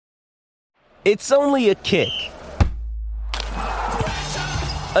It's only a kick,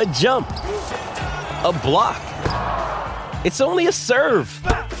 a jump, a block. It's only a serve.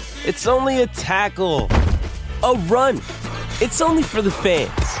 It's only a tackle, a run. It's only for the fans.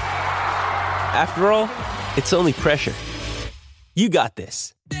 After all, it's only pressure. You got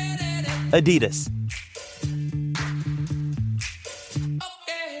this. Adidas.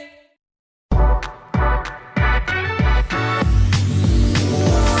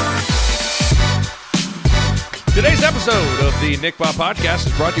 Today's episode of the Nick Bahe Podcast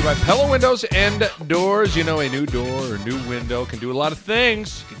is brought to you by Pella Windows and Doors. You know, a new door or new window can do a lot of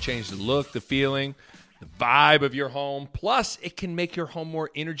things. It can change the look, the feeling, the vibe of your home. Plus, it can make your home more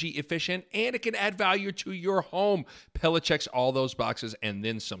energy efficient, and it can add value to your home. Pella checks all those boxes and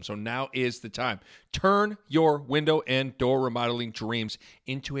then some. So now is the time. Turn your window and door remodeling dreams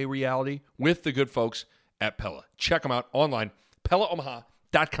into a reality with the good folks at Pella. Check them out online,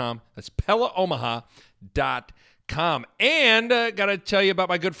 PellaOmaha.com. That's PellaOmaha.com. And got to tell you about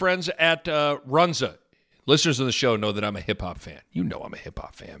my good friends at Runza. Listeners of the show know that I'm a hip-hop fan. You know I'm a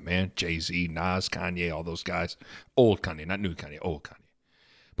hip-hop fan, man. Jay-Z, Nas, Kanye, all those guys. Old Kanye, not new Kanye, old Kanye.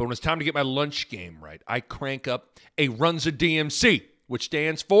 But when it's time to get my lunch game right, I crank up a Runza DMC, which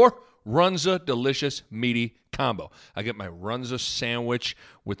stands for Runza Delicious Meaty Combo. I get my Runza sandwich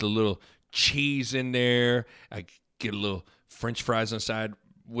with a little cheese in there. I get a little French fries on the side,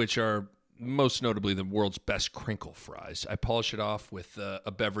 which are most notably the world's best crinkle fries. I polish it off with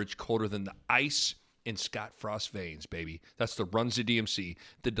a beverage colder than the ice in Scott Frost veins, baby. That's the Runza DMC,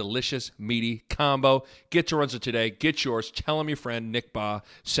 the delicious, meaty combo. Get to Runza today. Get yours. Tell them your friend Nick Bahe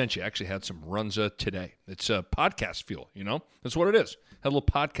sent you. I actually had some Runza today. It's a podcast fuel, you know? That's what it is. Had a little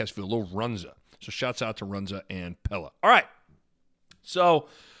podcast fuel, a little Runza. So shouts out to Runza and Pella. All right. So,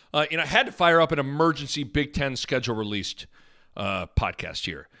 I had to fire up an emergency Big Ten schedule released podcast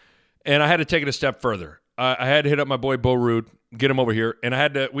here. And I had to take it a step further. I had to hit up my boy Bo Ruud, get him over here, and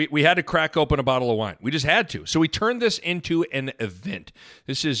we had to crack open a bottle of wine. We just had to. So we turned this into an event.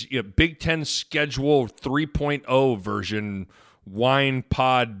 This is Big Ten Schedule 3.0 version wine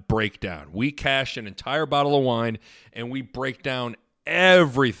pod breakdown. We cashed an entire bottle of wine, and we break down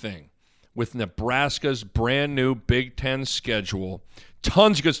everything with Nebraska's brand new Big Ten schedule.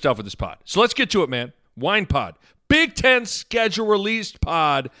 Tons of good stuff with this pod. So let's get to it, man. Wine pod. Big Ten schedule released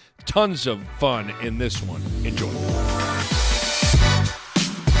pod. Tons of fun in this one. Enjoy.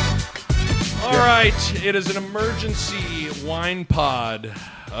 All right. It is an emergency wine pod.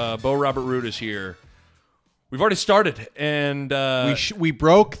 Bo Robert Ruud is here. We've already started, and we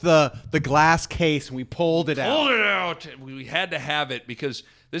broke the glass case and we pulled it out. Pulled it out. We had to have it because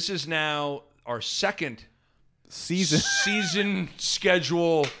this is now our second season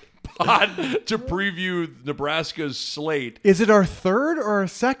schedule pod to preview Nebraska's slate. Is it our third or our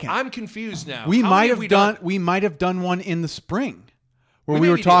second? I'm confused now. We might have done one in the spring where we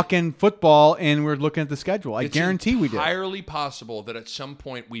were talking football and we were looking at the schedule. I guarantee we did. It's entirely possible that at some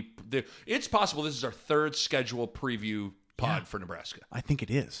point it's possible this is our third schedule preview pod for Nebraska. I think it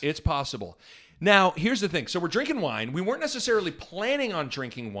is. It's possible. Now, here's the thing. So we're drinking wine. We weren't necessarily planning on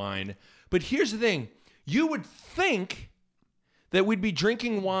drinking wine, but here's the thing. You would think that we'd be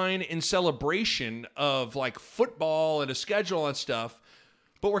drinking wine in celebration of like football and a schedule and stuff,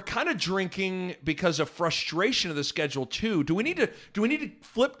 but we're kind of drinking because of frustration of the schedule too. Do we need to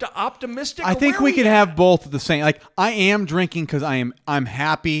flip to optimistic? I think we can have both at the same. Like I am drinking because I'm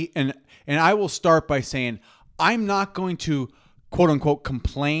happy, and I will start by saying I'm not going to quote unquote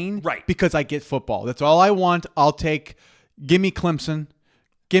complain, right? Because I get football. That's all I want. I'll take. Give me Clemson.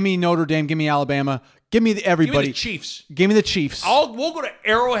 Give me Notre Dame. Give me Alabama. Give me everybody. Give me the Chiefs. Give me the Chiefs. We'll go to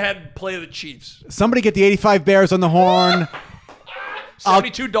Arrowhead and play the Chiefs. Somebody get the 85 Bears on the horn.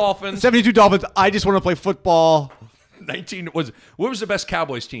 72 Dolphins. 72 Dolphins. I just want to play football. What was the best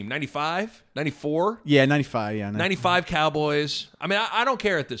Cowboys team? 95? 94? Yeah, 95. Yeah, 95 Cowboys. I mean, I don't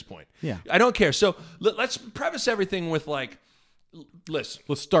care at this point. Yeah. I don't care. So let's preface everything with listen.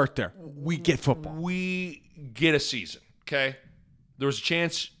 Let's start there. We get football. We get a season, okay? There was a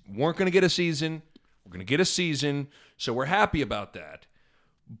chance we weren't going to get a season. We're going to get a season, so we're happy about that.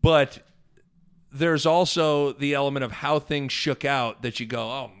 But there's also the element of how things shook out that you go,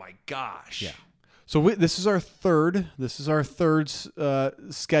 oh my gosh. Yeah. So this is our third.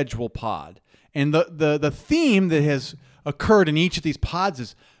 Schedule pod, and the theme that has occurred in each of these pods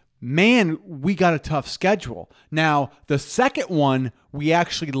is, man, we got a tough schedule. Now the second one, we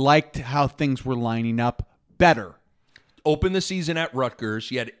actually liked how things were lining up better. open the season at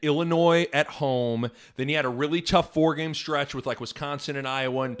Rutgers. You had Illinois at home. Then you had a really tough 4-game stretch with like Wisconsin and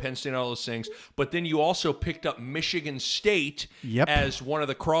Iowa and Penn State and all those things. But then you also picked up Michigan State as one of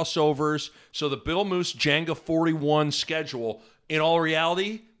the crossovers. So the Bill Moose Jenga 41 schedule, in all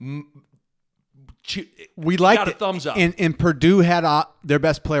reality, we liked got a it. thumbs up. And Purdue had their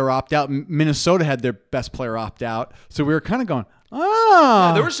best player opt out. Minnesota had their best player opt out. So we were kind of going,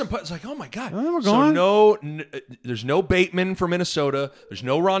 yeah, there was some. It's like, oh my god. we're so going. there's no Bateman for Minnesota. There's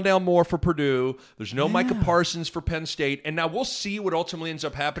no Rondale Moore for Purdue. There's no Micah Parsons for Penn State. And now we'll see what ultimately ends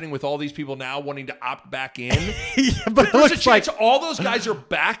up happening with all these people now wanting to opt back in. But there's a chance all those guys are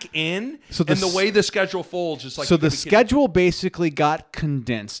back in. So and the way the schedule folds, it's like so the schedule basically got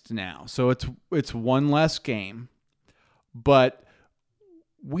condensed now. So it's one less game, but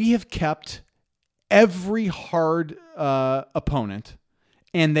we have kept every hard opponent,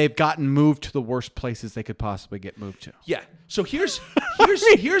 and they've gotten moved to the worst places they could possibly get moved to. Yeah. So here's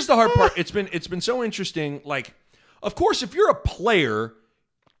the hard part. It's been so interesting. Like, of course, if you're a player,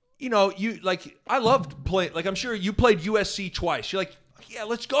 you like, I loved play. Like, I'm sure you played USC twice. You're like, yeah,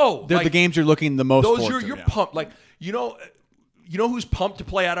 let's go. They're like, the games you're looking the most those forward to. You're pumped. Like, you know who's pumped to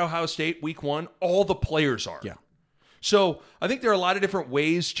play at Ohio State week 1? All the players are. Yeah. So I think there are a lot of different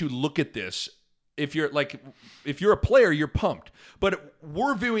ways to look at this. If you're a player, you're pumped. But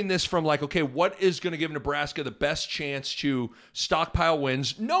we're viewing this from like, okay, what is going to give Nebraska the best chance to stockpile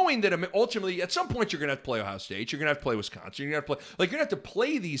wins, knowing that ultimately at some point you're going to have to play Ohio State, you're going to have to play Wisconsin, you're going to have to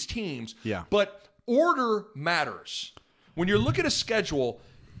play these teams. Yeah. But order matters. When you look at a schedule,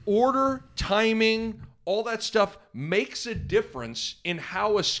 order, timing, all that stuff makes a difference in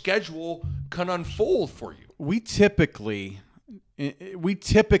how a schedule can unfold for you. We typically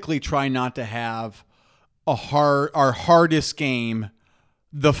try not to have our hardest game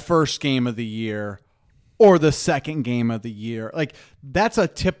the first game of the year or the second game of the year. Like, that's a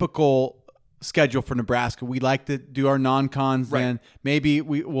typical schedule for Nebraska. We like to do our non-cons then. Maybe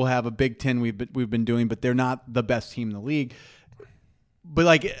we'll have a Big Ten we've been doing, but they're not the best team in the league. But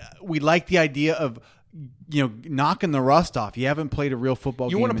like, we like the idea of knocking the rust off. You haven't played a real football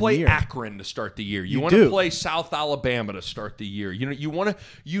game. You want to play in a year. Akron to start the year. You want to play South Alabama to start the year.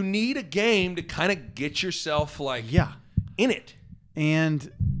 You need a game to kind of get yourself in it. And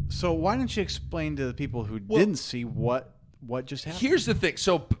so why don't you explain to the people who didn't see what just happened? Here's the thing.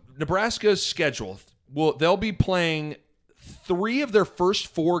 So Nebraska's schedule, they'll be playing 3 of their first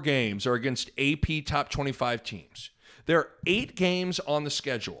 4 games are against AP top 25 teams. There are 8 games on the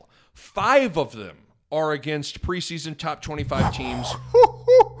schedule. 5 of them are against preseason top 25 teams.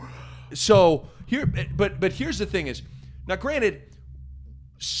 So but here's the thing is, now granted,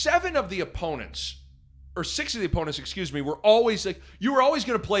 6 of the opponents, were always like, you were always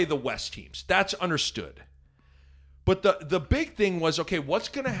going to play the West teams. That's understood. But the big thing was, okay, what's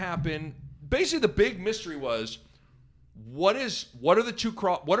going to happen? Basically, the big mystery was, what is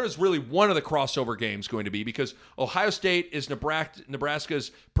really one of the crossover games going to be? Because Ohio State is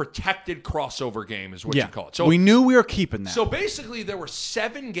Nebraska's protected crossover game, is what you call it. So we knew we were keeping that. So basically, there were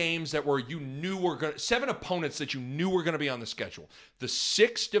 7 games that 7 opponents that you knew were going to be on the schedule. The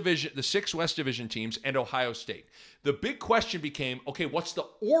 6 West Division teams, and Ohio State. The big question became, okay, what's the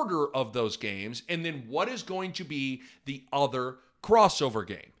order of those games, and then what is going to be the other crossover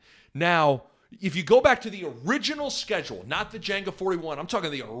game? Now, if you go back to the original schedule, not the Jenga 41, I'm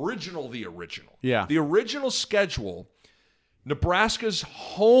talking the original. Yeah. The original schedule, Nebraska's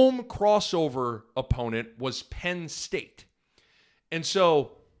home crossover opponent was Penn State. And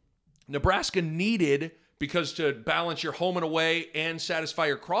so Nebraska needed, because to balance your home and away and satisfy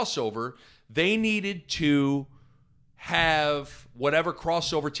your crossover, they needed to have whatever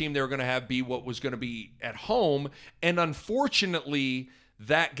crossover team they were going to have be what was going to be at home. And unfortunately,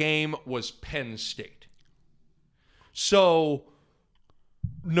 that game was Penn State. So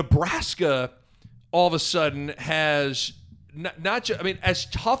Nebraska all of a sudden has not just, as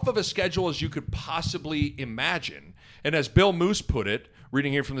tough of a schedule as you could possibly imagine. And as Bill Moose put it,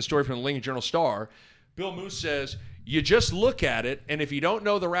 reading here from the story from the Lincoln Journal-Star, Bill Moose says, you just look at it, and if you don't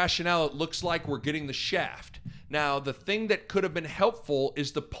know the rationale, it looks like we're getting the shaft. Now, the thing that could have been helpful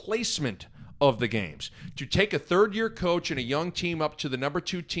is the placement of the games. To take a third-year coach and a young team up to the number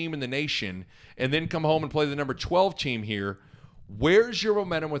 2 team in the nation and then come home and play the number 12 team here, where's your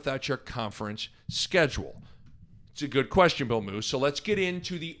momentum without your conference schedule? It's a good question, Bill Moose. So let's get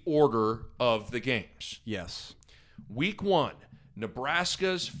into the order of the games. Yes. Week 1,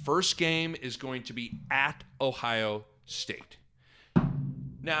 Nebraska's first game is going to be at Ohio State.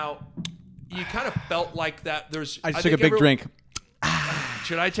 Now, you kind of felt like that. I just took a big drink.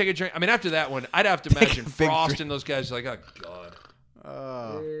 Should I take a drink? I mean, after that one, I'd have to imagine Frost and those guys like, oh, God.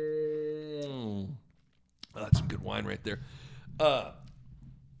 That's some good wine right there.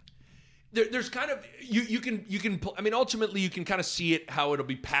 There's kind of you can I mean, ultimately you can kind of see it how it'll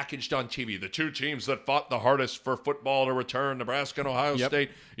be packaged on TV. The two teams that fought the hardest for football to return, Nebraska and Ohio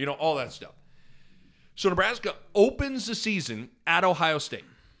State, all that stuff. So Nebraska opens the season at Ohio State.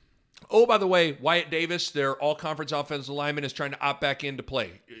 Oh, by the way, Wyatt Davis, their all-conference offensive lineman, is trying to opt back in to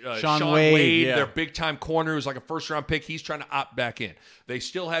play. Sean Wade, their big-time corner, who's like a first-round pick, he's trying to opt back in. They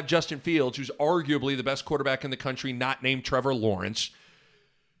still have Justin Fields, who's arguably the best quarterback in the country, not named Trevor Lawrence.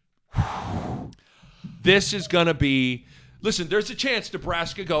 This is going to be... Listen, there's a chance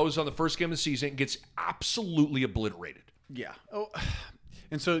Nebraska goes on the first game of the season and gets absolutely obliterated. Yeah. Oh,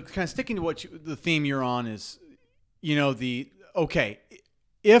 and so kind of sticking to the theme you're on is,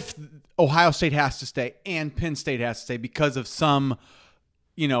 if Ohio State has to stay and Penn State has to stay because of some,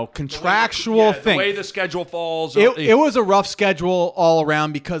 contractual thing. The way the schedule falls. It was a rough schedule all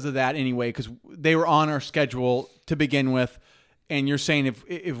around because of that anyway, because they were on our schedule to begin with. And you're saying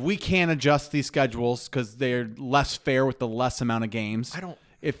if we can't adjust these schedules because they're less fair with the less amount of games,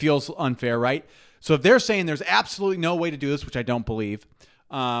 it feels unfair, right? So if they're saying there's absolutely no way to do this, which I don't believe,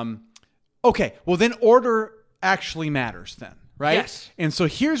 okay, well then order actually matters then, right? Yes. And so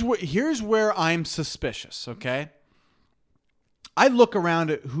here's where I'm suspicious, okay? I look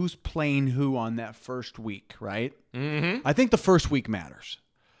around at who's playing who on that first week, right? Mm-hmm. I think the first week matters.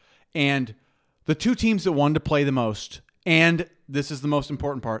 And the two teams that wanted to play the most, and this is the most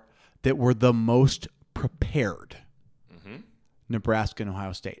important part, that were the most prepared, Nebraska and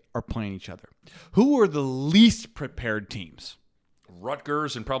Ohio State, are playing each other. Who were the least prepared teams?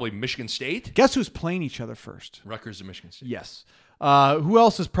 Rutgers and probably Michigan State. Guess who's playing each other first? Rutgers and Michigan State. Yes. Who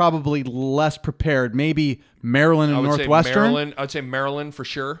else is probably less prepared? Maybe Maryland and Northwestern? I would say Maryland for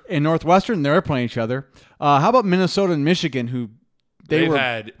sure. And Northwestern, they're playing each other. How about Minnesota and Michigan, who They've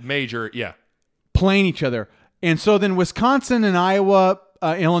had major, playing each other. And so then Wisconsin and Iowa,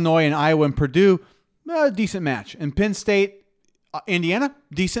 Illinois and Iowa and Purdue, decent match. And Penn State, Indiana,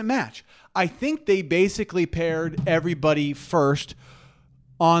 decent match. I think they basically paired everybody first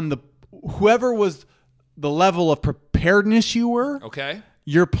on whoever was the level of preparedness you were. Okay.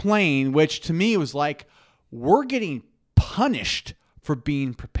 You're playing, which to me was like, we're getting punished for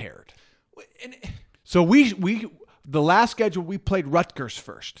being prepared. So the last schedule, we played Rutgers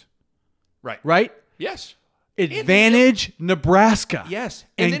first. Right. Right? Yes. Advantage Nebraska. Yes.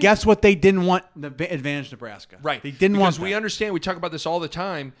 And guess what? They didn't want advantage Nebraska. Right. They didn't want that. Because we understand, we talk about this all the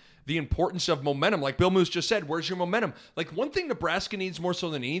time, the importance of momentum. Like Bill Moose just said, where's your momentum? Like one thing Nebraska needs more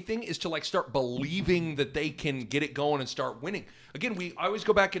so than anything is to start believing that they can get it going and start winning. Again, I always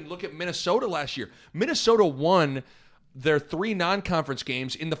go back and look at Minnesota last year. Minnesota won their 3 non-conference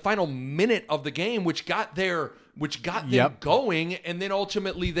games in the final minute of the game, which got them going, and then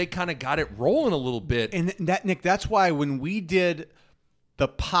ultimately they kind of got it rolling a little bit. And that, Nick, that's why when we did the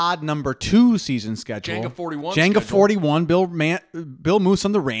pod number 2 season schedule, Jenga 41, Bill Moose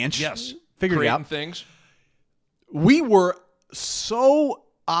on the ranch, figured it out. Things. We were so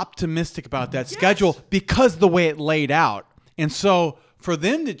optimistic about that schedule because the way it laid out, and so for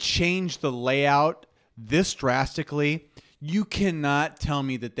them to change the layout this drastically, you cannot tell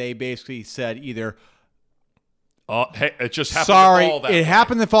me that they basically said either, hey, it just happened sorry, to fall that way.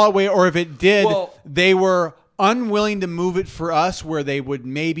 Happened to fall that way, or if it did, they were unwilling to move it for us where they would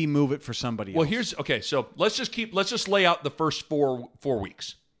maybe move it for somebody else. So let's just lay out the first four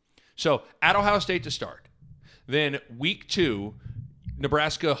weeks. So at Ohio State to start. Then week 2,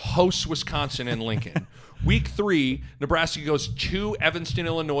 Nebraska hosts Wisconsin and Lincoln. Week 3, Nebraska goes to Evanston,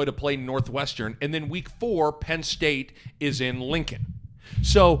 Illinois to play Northwestern. And then week 4, Penn State is in Lincoln.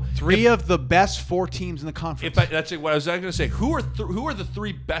 So 3 of the best 4 teams in the conference. That's what I was going to say. Who are the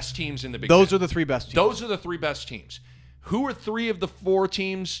 3 best teams in the Big Ten? Those are the 3 best teams. Those are the 3 best teams. Who are 3 of the 4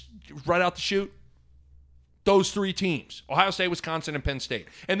 teams right out the chute? Those 3 teams. Ohio State, Wisconsin, and Penn State.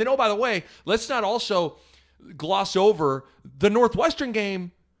 And then, by the way, let's not also gloss over the Northwestern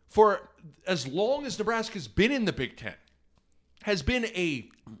game. For as long as Nebraska's been in the Big Ten, has been a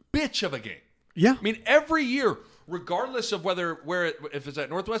bitch of a game. Yeah. I mean, every year, regardless of if it's at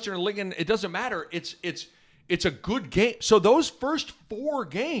Northwestern or Lincoln, it doesn't matter. It's a good game. So those first 4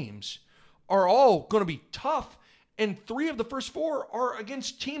 games are all going to be tough, and 3 of the first 4 are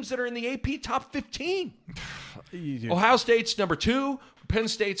against teams that are in the AP top 15. Ohio State's number 2, Penn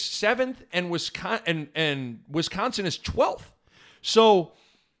State's 7th, and Wisconsin is 12th. So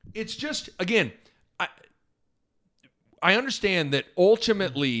it's just, again, I understand that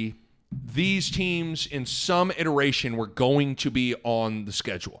ultimately these teams in some iteration were going to be on the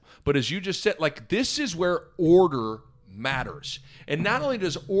schedule. But as you just said, like, this is where order matters. And not only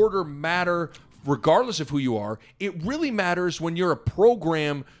does order matter regardless of who you are, it really matters when you're a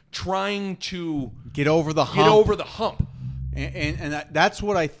program trying to get over the hump. And that's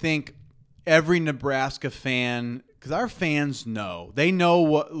what I think every Nebraska fan, because our fans know. They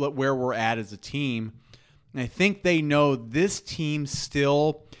know where we're at as a team. And I think they know this team's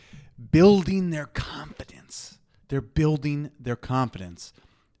still building their confidence. They're building their confidence.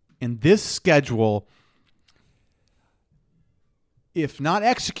 And this schedule, if not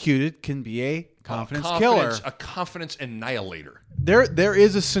executed, can be a confidence killer. A confidence annihilator. There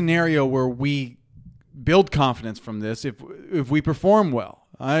is a scenario where we build confidence from this if we perform well.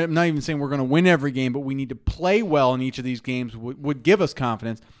 I'm not even saying we're going to win every game, but we need to play well in each of these games would give us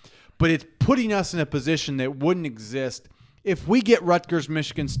confidence. But it's putting us in a position that wouldn't exist if we get Rutgers,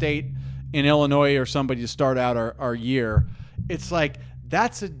 Michigan State, in Illinois or somebody to start out our year. It's like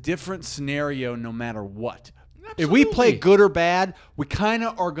that's a different scenario no matter what. Absolutely. If we play good or bad, we kind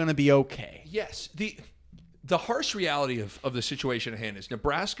of are going to be okay. Yes. The harsh reality of the situation at hand is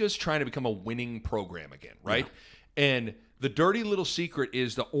Nebraska's trying to become a winning program again, right? Yeah. And the dirty little secret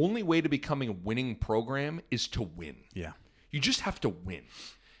is the only way to becoming a winning program is to win. Yeah. You just have to win.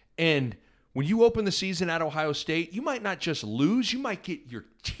 And when you open the season at Ohio State, you might not just lose, you might get your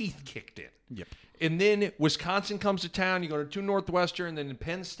teeth kicked in. Yep. And then Wisconsin comes to town, you go to Northwestern, then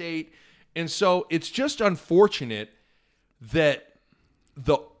Penn State. And so it's just unfortunate that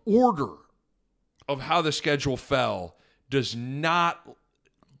the order of how the schedule fell does not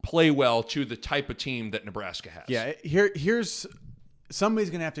play well to the type of team that Nebraska has. Yeah, here's somebody's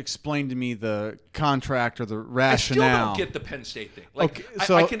going to have to explain to me the contract or the rationale. I still don't get the Penn State thing. Like, okay,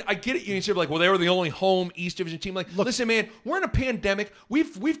 so, I get it. You can say, like, well, they were the only home East Division team. Like, look, listen, man, we're in a pandemic.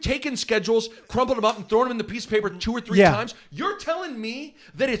 We've taken schedules, crumpled them up, and thrown them in the piece of paper 2 or 3 times. You're telling me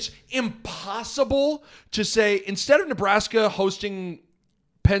that it's impossible to say, instead of Nebraska hosting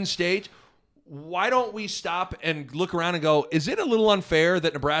Penn State, why don't we stop and look around and go, is it a little unfair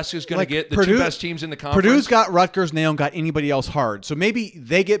that Nebraska is going to get the two best teams in the conference? Purdue's got Rutgers and they don't got anybody else hard. So maybe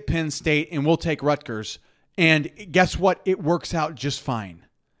they get Penn State and we'll take Rutgers. And guess what? It works out just fine.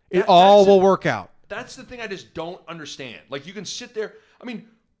 It all will work out. That's the thing I just don't understand. Like, you can sit there. I mean,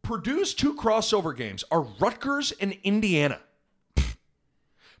 Purdue's 2 crossover games are Rutgers and Indiana.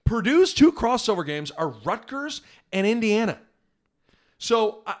 Purdue's 2 crossover games are Rutgers and Indiana.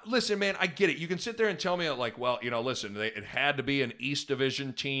 So, listen, man, I get it. You can sit there and tell me, like, well, listen, it had to be an East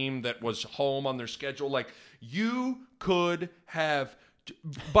Division team that was home on their schedule. Like, you could have,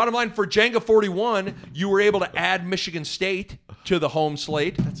 bottom line, for Jenga 41, you were able to add Michigan State to the home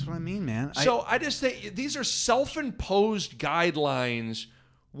slate. That's what I mean, man. So, I just think these are self-imposed guidelines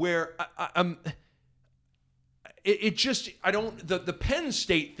where the Penn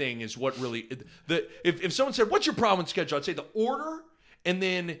State thing is what really, if someone said, what's your problem with schedule? I'd say the order. And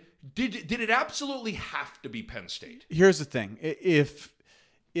then, did it absolutely have to be Penn State? Here's the thing: if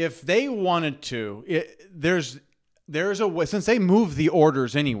they wanted to, there's a way. Since they moved the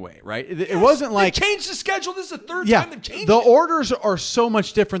orders anyway, right? It wasn't like they changed the schedule. This is the third time they've changed the it. orders are so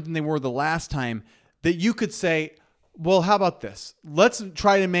much different than they were the last time that you could say, well, how about this? Let's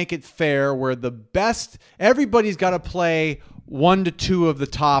try to make it fair, where the best everybody's got to play 1 to 2 of the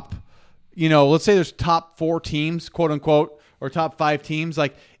top. Let's say there's top 4 teams, quote unquote. Or top 5 teams,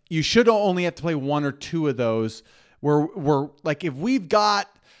 like you should only have to play 1 or 2 of those. We're like, if we've got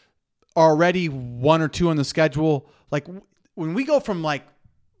already 1 or 2 on the schedule, like when we go from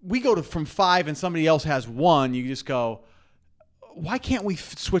 5 and somebody else has 1, you just go, why can't we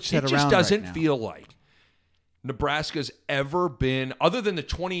switch that around? It just doesn't right feel like Nebraska's ever been, other than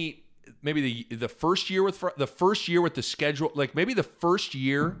maybe the first year with the schedule, like maybe the first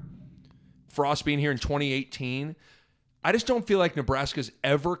year Frost being here in 2018. I just don't feel like Nebraska's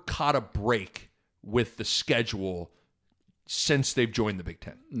ever caught a break with the schedule since they've joined the Big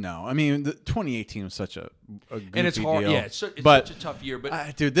Ten. No, I mean, 2018 was such a goofy and it's hard. deal. Yeah, it's such a tough year.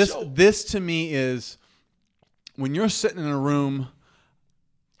 But dude, this to me is when you're sitting in a room.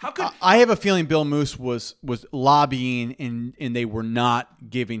 How could I have a feeling Bill Moose was lobbying and they were not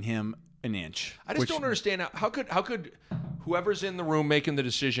giving him an inch. I just don't understand how could whoever's in the room making the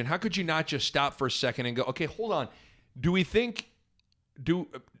decision, how could you not just stop for a second and go, okay, hold on. Do you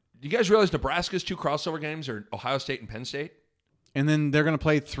guys realize Nebraska's 2 crossover games are Ohio State and Penn State? And then they're going to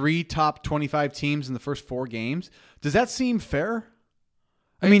play 3 top 25 teams in the first 4 games. Does that seem fair?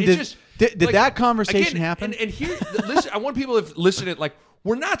 I mean, did that conversation happen? And here, listen, I want people to listen to it. Like,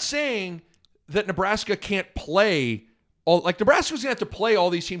 we're not saying that Nebraska can't play Nebraska's going to have to play all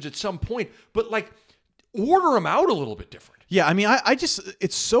these teams at some point, but like order them out a little bit different. Yeah, I mean, I just,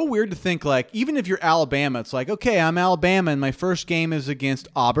 it's so weird to think like, even if you're Alabama, it's like, okay, I'm Alabama, and my first game is against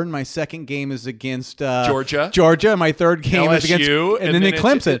Auburn, my second game is against Georgia, and my third game is against, and then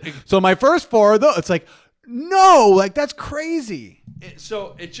Clemson. So my first four, though, it's like, no, like that's crazy.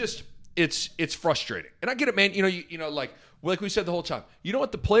 So it just, it's frustrating, and I get it, man. You know, like we said the whole time. You know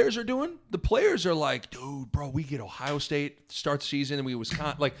what the players are doing? The players are like, dude, bro, we get Ohio State to start the season, and we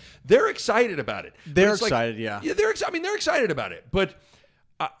Wisconsin. Like they're excited about it. They're excited, yeah. Yeah, they're excited about it. But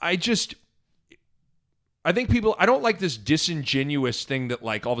I think people. I don't like this disingenuous thing that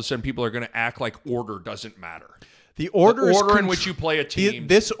like all of a sudden people are going to act like order doesn't matter. The order in which you play a team.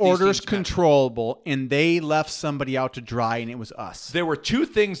 This order is controllable, and they left somebody out to dry, and it was us. There were two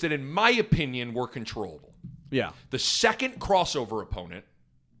things that, in my opinion, were controllable. Yeah. The second crossover opponent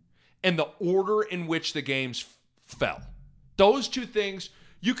and the order in which the games fell. Those two things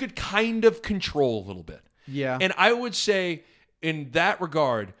you could kind of control a little bit. Yeah. And I would say in that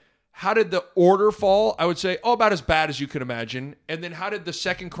regard, how did the order fall? I would say, about as bad as you could imagine. And then how did the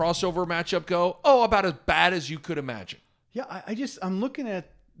second crossover matchup go? About as bad as you could imagine. Yeah, I'm looking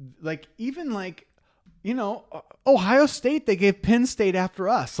at like even like, you know, Ohio State, they gave Penn State after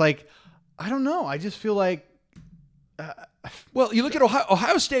us. Like, I don't know. I just feel like well, you look at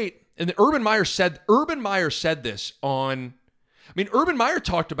Ohio State, and Urban Meyer said this on. I mean, Urban Meyer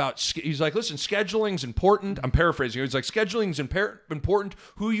talked about. He's like, listen, scheduling's important. I'm paraphrasing. He's like, scheduling's important.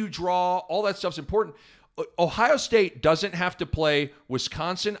 Who you draw, all that stuff's important. Ohio State doesn't have to play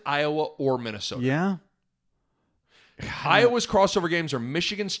Wisconsin, Iowa, or Minnesota. Yeah. Iowa's crossover games are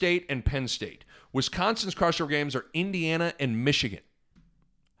Michigan State and Penn State. Wisconsin's crossover games are Indiana and Michigan.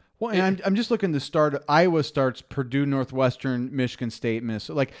 Well, and I'm just looking to start. Iowa starts Purdue, Northwestern, Michigan State,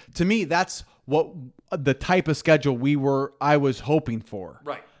 Minnesota. Like, to me, that's what the type of schedule I was hoping for.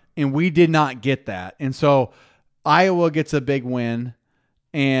 Right. And we did not get that. And so Iowa gets a big win.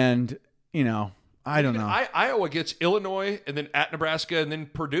 And, you know, I don't know. Iowa gets Illinois and then at Nebraska and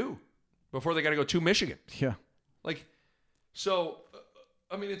then Purdue before they got to go to Michigan. Yeah. Like, so,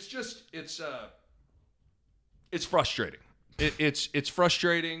 I mean, it's frustrating. It's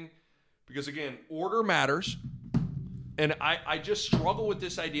frustrating because, again, order matters. And I just struggle with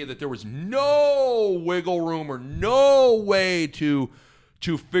this idea that there was no wiggle room or no way to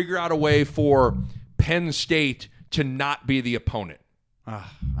figure out a way for Penn State to not be the opponent.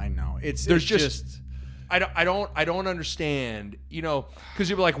 I know. There's just I don't understand, you know,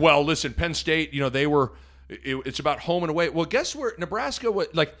 because you're like, well, listen, Penn State, you know, it's about home and away. Well, guess where Nebraska was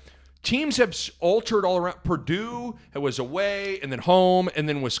like. Teams have altered all around. Purdue was away and then home, and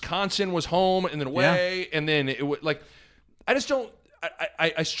then Wisconsin was home and then away, and then it was like, I just don't.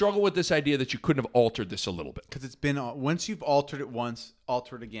 I struggle with this idea that you couldn't have altered this a little bit because it's been once you've altered it once,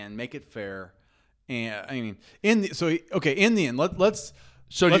 alter it again, make it fair. And I mean, in the end, let's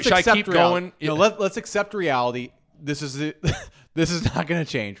should I keep going? You know, let's accept reality. This is not going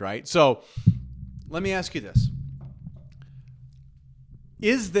to change, right? So let me ask you this.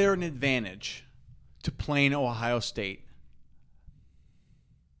 Is there an advantage to playing Ohio State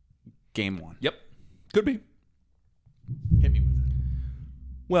game one? Yep. Could be. Hit me with it.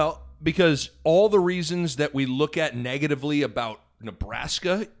 Well, because all the reasons that we look at negatively about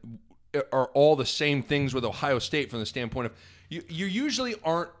Nebraska are all the same things with Ohio State from the standpoint of you usually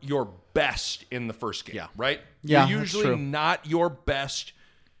aren't your best in the first game, right? Yeah, you're usually not your best.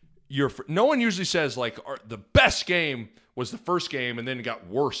 No one usually says like the best game was the first game and then it got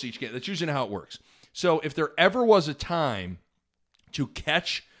worse each game. That's usually not how it works. So if there ever was a time to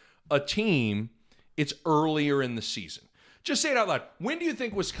catch a team, it's earlier in the season. Just say it out loud. When do you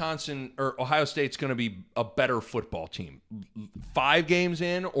think Wisconsin or Ohio State's going to be a better football team? 5 games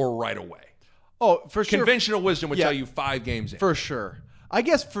in or right away? Oh, for sure. Conventional wisdom would tell you 5 games in. For sure. I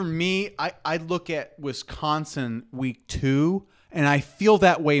guess for me, I look at Wisconsin week 2, and I feel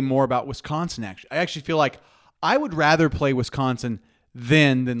that way more about Wisconsin, actually. I actually feel like I would rather play Wisconsin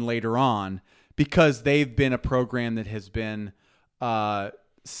then than later on because they've been a program that has been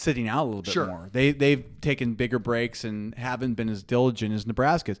sitting out a little bit more. They've taken bigger breaks and haven't been as diligent as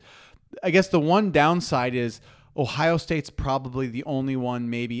Nebraska's. I guess the one downside is Ohio State's probably the only one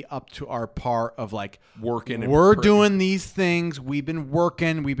maybe up to our par of like working. We're doing these things. We've been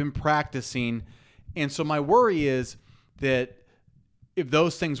working. We've been practicing. And so my worry is that if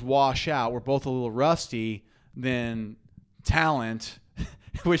those things wash out, we're both a little rusty, then talent,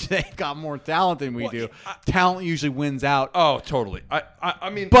 which they've got more talent than we do. Talent usually wins out. Oh, totally. I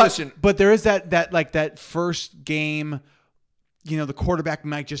mean, listen. But there is that first game the quarterback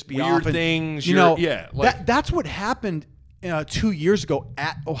might just be Weird off. And, things. That's what happened 2 years ago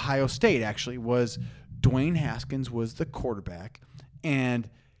at Ohio State, actually, was Dwayne Haskins was the quarterback, and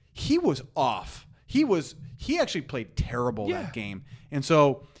he was off. He actually played terrible that game. And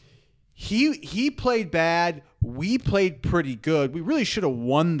so he played bad. We played pretty good. We really should have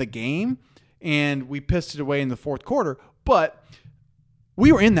won the game, and we pissed it away in the fourth quarter. But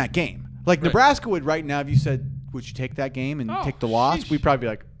we were in that game. Like Nebraska would right now, if you said, would you take that game and take the loss? We'd probably be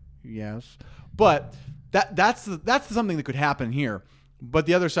like, yes. But that's something that could happen here. But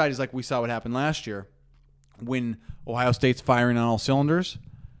the other side is like we saw what happened last year when Ohio State's firing on all cylinders.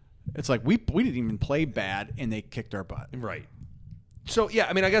 It's like we didn't even play bad, and they kicked our butt. Right. So, yeah,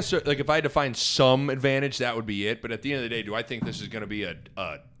 I mean, I guess like if I had to find some advantage, that would be it. But at the end of the day, do I think this is going to be a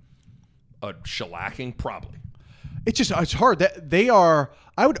shellacking? Probably. It's hard. That they are.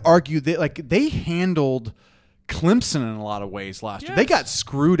 I would argue that they handled Clemson in a lot of ways last year. They got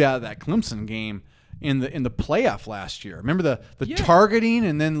screwed out of that Clemson game in the playoff last year. Remember the targeting,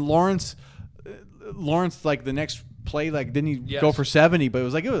 and then Lawrence like the next play didn't he go for 70? But it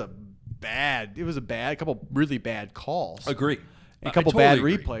was a couple really bad calls. Agree. And a couple bad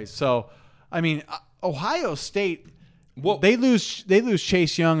replays. So I mean, Ohio State. They lose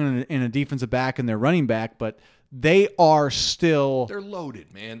Chase Young and a defensive back and their running back, but they are still they're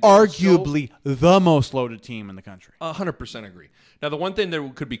loaded, man. Arguably the most loaded team in the country. 100% agree. Now, the one thing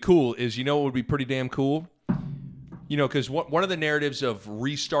that could be cool is, what would be pretty damn cool? Because one of the narratives of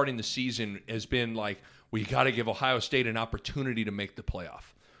restarting the season has been like, we got to give Ohio State an opportunity to make the playoff.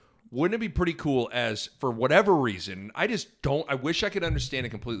 Wouldn't it be pretty cool as, for whatever reason, I wish I could understand it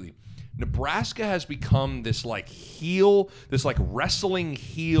completely. Nebraska has become this wrestling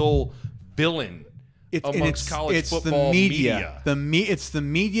heel villain amongst college football media. It's the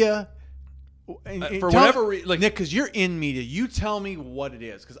media. For whatever reason, Nick, because you're in media, you tell me what it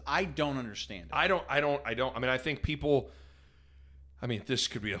is, because I don't understand it. I don't. I mean, I think people. I mean, this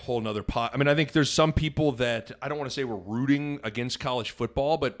could be a whole nother pot. I mean, I think there's some people that I don't want to say we're rooting against college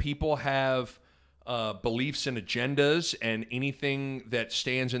football, but people have beliefs and agendas, and anything that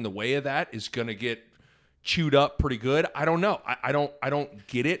stands in the way of that is going to get chewed up pretty good. I don't know. I don't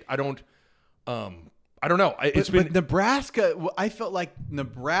get it. I don't know. But Nebraska. I felt like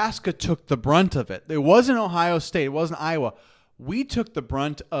Nebraska took the brunt of it. It wasn't Ohio State. It wasn't Iowa. We took the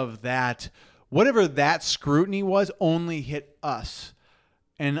brunt of that. Whatever that scrutiny was, only hit us.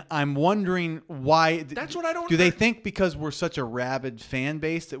 And I'm wondering why. That's what I don't. Do they think because we're such a rabid fan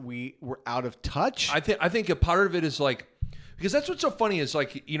base that we were out of touch? I think a part of it is because that's what's so funny is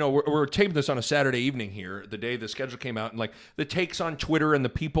we're taping this on a Saturday evening here, the day the schedule came out, and the takes on Twitter and the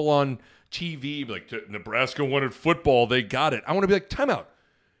people on TV Nebraska wanted football, they got it. I want to be like, time out.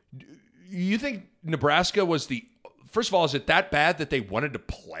 You think Nebraska was first of all, is it that bad that they wanted to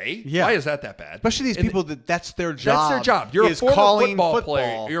play? Yeah. Why is that bad? Especially these people that's their job. That's their job. You're a former football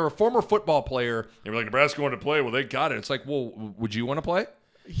player. You're a former football player. You're like, Nebraska wanted to play. Well, they got it. It's like, well, would you want to play?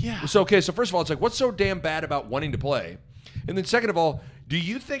 Yeah. So first of all, it's like, what's so damn bad about wanting to play? And then second of all, do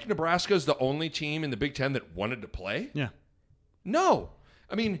you think Nebraska is the only team in the Big Ten that wanted to play? Yeah. No.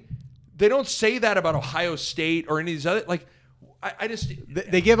 I mean, they don't say that about Ohio State or any of these other I just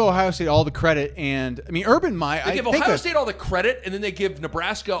they give Ohio State all the credit, and I mean Urban Meyer. They give Ohio State all the credit, and then they give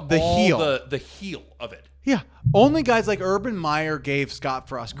Nebraska the heel of it. Yeah, only guys like Urban Meyer gave Scott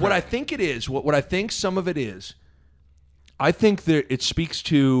Frost credit. What I think it is, what I think some of it is, I think that it speaks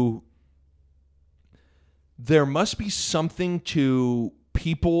to there must be something to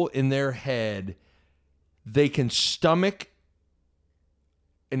people in their head they can stomach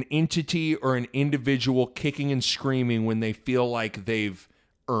an entity or an individual kicking and screaming when they feel like they've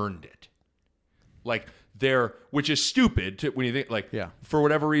earned it. Which is stupid when you think, for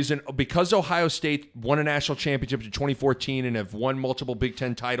whatever reason, because Ohio State won a national championship in 2014 and have won multiple Big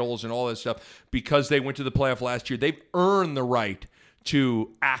Ten titles and all that stuff, because they went to the playoff last year, they've earned the right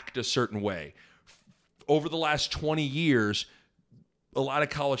to act a certain way. Over the last 20 years, a lot of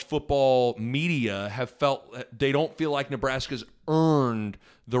college football media have felt they don't feel like Nebraska's earned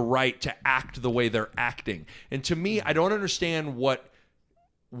the right to act the way they're acting. And to me, I don't understand why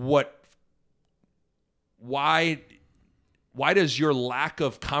does your lack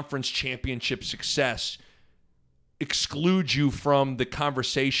of conference championship success exclude you from the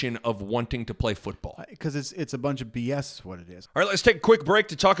conversation of wanting to play football? Because it's a bunch of BS is what it is. All right, let's take a quick break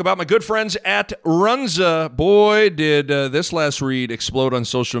to talk about my good friends at Runza. Boy, did this last read explode on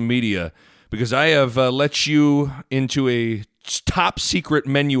social media, because I have let you into a top secret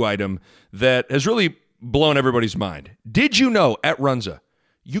menu item that has really blown everybody's mind. Did you know at Runza,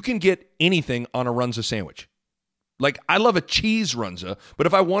 you can get anything on a Runza sandwich? Like, I love a cheese runza, but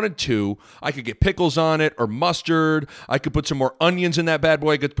if I wanted to, I could get pickles on it or mustard. I could put some more onions in that bad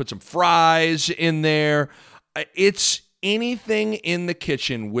boy. I could put some fries in there. It's anything in the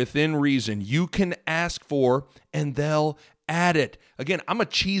kitchen within reason you can ask for, and they'll add it. Again, I'm a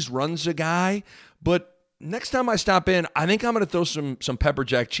cheese runza guy, but next time I stop in, I think I'm going to throw some pepper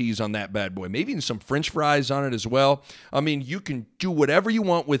jack cheese on that bad boy. Maybe even some French fries on it as well. I mean, you can do whatever you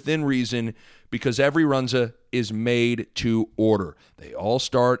want within reason because every runza is made to order. They all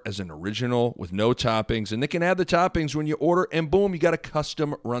start as an original with no toppings, and they can add the toppings when you order, and boom, you got a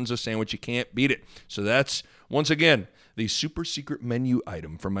custom runza sandwich. You can't beat it. So that's, once again, the super secret menu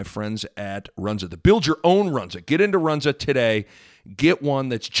item from my friends at Runza. The build your own Runza. Get into Runza today. Get one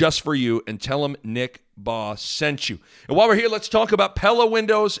that's just for you and tell them Nick Baugh sent you. And while we're here, let's talk about Pella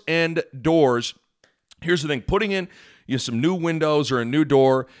Windows and Doors. Here's the thing. Putting in some new windows or a new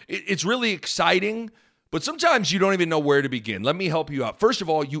door, it's really exciting, but sometimes you don't even know where to begin. Let me help you out. First of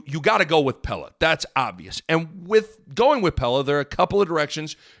all, you got to go with Pella. That's obvious. And with going with Pella, there are a couple of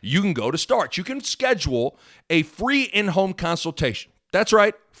directions you can go to start. You can schedule a free in-home consultation. That's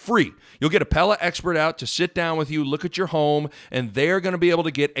right, free. You'll get a Pella expert out to sit down with you, look at your home, and they're going to be able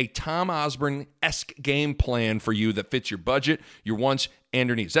to get a Tom Osborne-esque game plan for you that fits your budget, your wants, and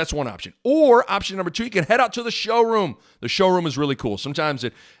your needs. That's one option. Or option number 2, you can head out to the showroom. The showroom is really cool. Sometimes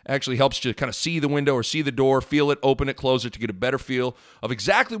it actually helps to kind of see the window or see the door, feel it, open it, close it to get a better feel of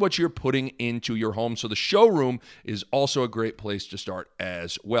exactly what you're putting into your home. So the showroom is also a great place to start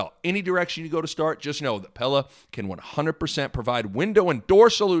as well. Any direction you go to start, just know that Pella can 100% provide window and door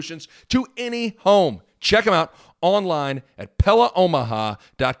solutions to any home. Check them out online at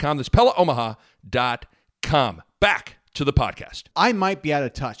PellaOmaha.com. That's PellaOmaha.com. Back to the podcast. I might be out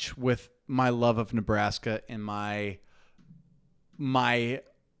of touch with my love of Nebraska and my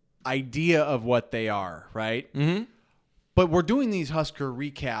idea of what they are, right? Mm-hmm. But we're doing these Husker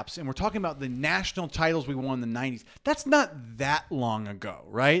recaps, and we're talking about the national titles we won in the 90s. That's not that long ago,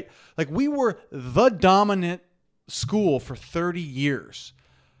 right? Like, we were the dominant school for 30 years.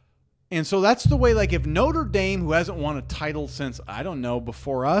 And so that's the way, like, if Notre Dame, who hasn't won a title since, I don't know,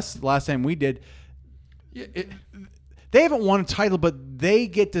 before us, the last time we did, they haven't won a title, but they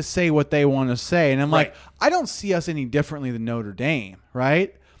get to say what they want to say. And I'm like, I don't see us any differently than Notre Dame,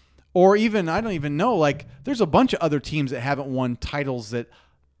 right? Or even, I don't even know, like, there's a bunch of other teams that haven't won titles that,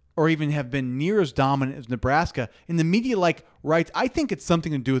 or even have been near as dominant as Nebraska. And the media, like, writes, I think it's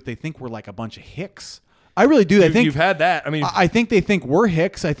something to do with they think we're like a bunch of hicks. I really do. You've had that. I mean, I think they think we're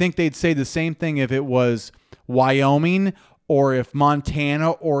hicks. I think they'd say the same thing if it was Wyoming or if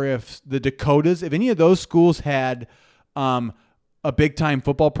Montana or if the Dakotas. If any of those schools had a big-time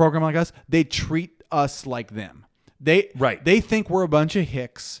football program like us, they treat us like them. They think we're a bunch of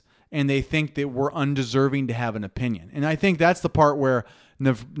hicks, and they think that we're undeserving to have an opinion. And I think that's the part where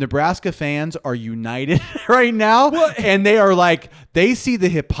Nebraska fans are united right now, and they are like, they see the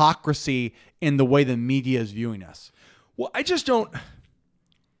hypocrisy in the way the media is viewing us. Well, I just don't. I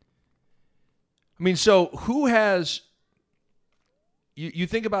mean, so who has? You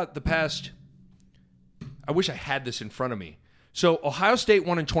think about the past. I wish I had this in front of me. So Ohio State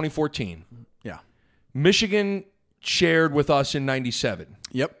won in 2014. Yeah. Michigan shared with us in 97.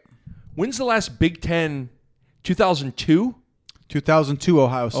 Yep. When's the last Big Ten? 2002? 2002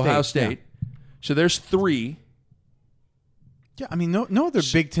 Ohio State. Ohio State. Yeah. So there's 3. Yeah, I mean, no other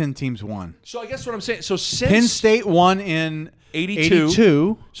Big Ten teams won. So I guess what I'm saying, so since Penn State won in 82.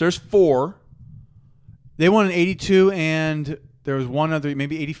 So there's 4. They won in 82, and there was one other,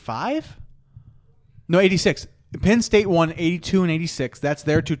 maybe 85? No, 86. Penn State won 82 and 86. That's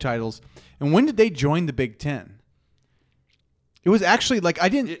their 2 titles. And when did they join the Big Ten? It was actually like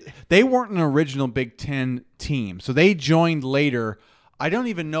they weren't an original Big Ten team. So they joined later. I don't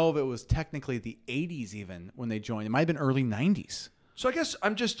even know if it was technically the 80s even when they joined. It might have been early 90s. So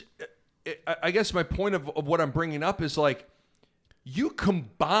I guess my point of what I'm bringing up is like, you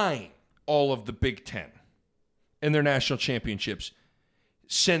combine all of the Big Ten and their national championships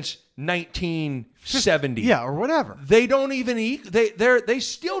since 1970. Yeah, or whatever. They don't even they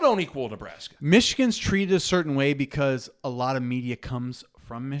still don't equal Nebraska. Michigan's treated a certain way because a lot of media comes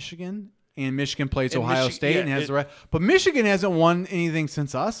from Michigan, and Michigan plays Ohio State and has the right. But Michigan hasn't won anything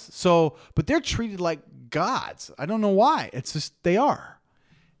since us. So, but they're treated like gods. I don't know why. It's just they are.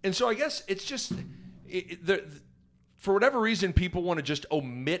 And so I guess it's just for whatever reason, people want to just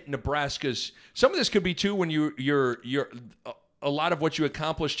omit Nebraska's. Some of this could be too when you're a lot of what you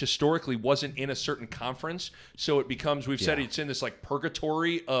accomplished historically wasn't in a certain conference, so it becomes, we've said it's in this like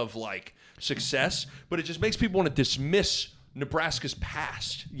purgatory of like success, but it just makes people want to dismiss Nebraska's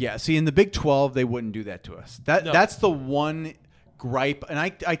past. Yeah, see, in the Big 12, they wouldn't do that to us. That's the one gripe. And I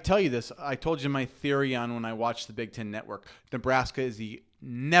tell you this. I told you my theory on when I watched the Big Ten Network. Nebraska is the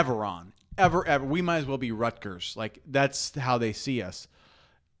never on. Ever. We might as well be Rutgers. Like, that's how they see us.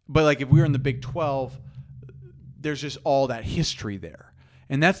 But, like, if we were in the Big 12, there's just all that history there.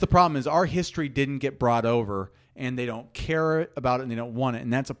 And that's the problem is our history didn't get brought over, and they don't care about it, and they don't want it.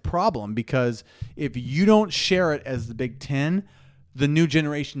 And that's a problem because if you don't share it as the Big Ten, the new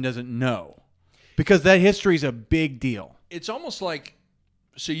generation doesn't know because that history is a big deal. It's almost like,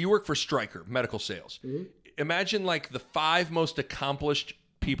 so you work for Stryker Medical Sales. Mm-hmm. Imagine like the 5 most accomplished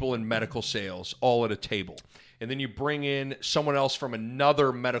people in medical sales all at a table. And then you bring in someone else from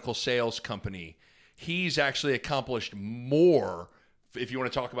another medical sales company. He's actually accomplished more. If you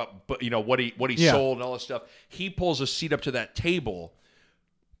want to talk about, what he sold and all this stuff, he pulls a seat up to that table.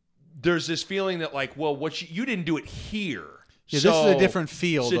 There's this feeling that like, well, you didn't do it here. Yeah, so this is a different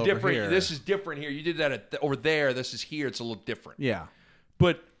field over here. This is different here. You did that over there. This is here. It's a little different. Yeah,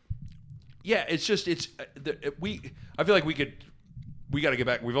 but yeah, I feel like we got to get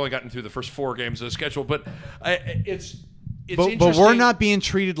back. We've only gotten through the first 4 games of the schedule, but it's interesting. But we're not being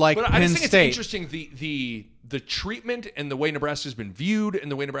treated like Penn State. I just think it's interesting the treatment and the way Nebraska's been viewed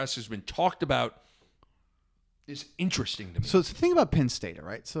and the way Nebraska's been talked about is interesting to me. So the thing about Penn State, all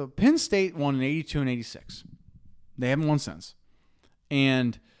right? So Penn State won in 82 and 86. They haven't won since.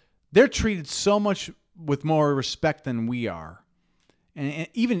 And they're treated so much with more respect than we are. And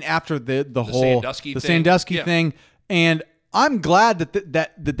even after the whole Sandusky thing. And I'm glad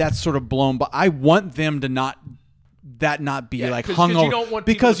that's sort of blown, but I want them to not be like hung over. You don't want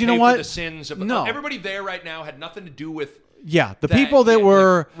because people you to know pay what? For the sins of no. Everybody there right now had nothing to do with the people that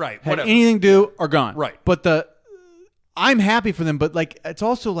were had anything to do are gone. Right. But I'm happy for them, but like it's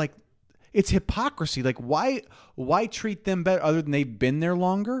also like it's hypocrisy. Like why treat them better other than they've been there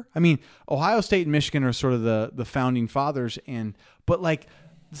longer? I mean, Ohio State and Michigan are sort of the founding fathers, but like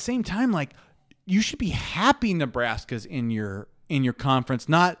at the same time, like you should be happy Nebraska's in your conference,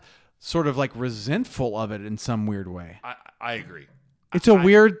 not sort of like resentful of it in some weird way. I agree. It's a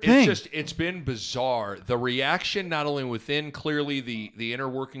weird thing. It's been bizarre. The reaction, not only within clearly the inner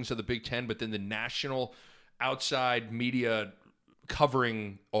workings of the Big Ten, but then the national outside media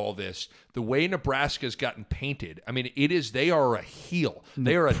covering all this, the way Nebraska's gotten painted. I mean, they are a heel.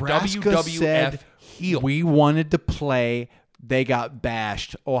 They are a WWF heel. We wanted to play. They got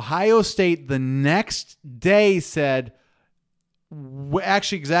bashed. Ohio State the next day said,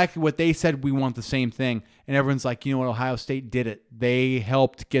 actually exactly what they said, we want the same thing. And everyone's like, you know what, Ohio State did it. They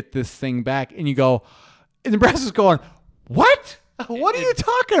helped get this thing back. And you go, and Nebraska's going, what? What are you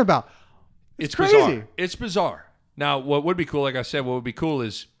talking about? It's crazy. Bizarre. It's bizarre. Now, what would be cool, like I said, what would be cool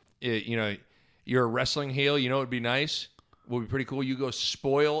is, you're a wrestling heel. You know what would be nice? What would be pretty cool? You go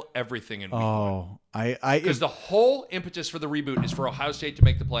spoil everything in week one. Because the whole impetus for the reboot is for Ohio State to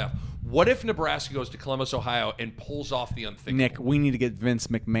make the playoff. What if Nebraska goes to Columbus, Ohio, and pulls off the unthinkable? Nick, we need to get Vince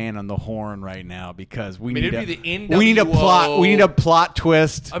McMahon on the horn right now because we need it'd be the NWO. We need a plot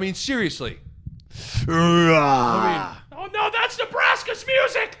twist. I mean, seriously. Oh no, that's Nebraska's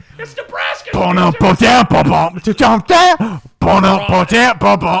music. It's Nebraska's music. Wanda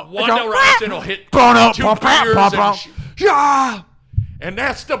Robinson will hit 2 years and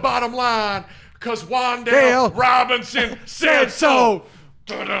that's the bottom line because Wandale Robinson said so.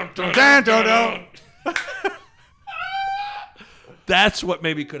 That's what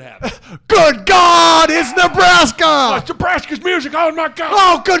maybe could happen. Good God, it's Nebraska! Oh, it's Nebraska's music. Oh, my God.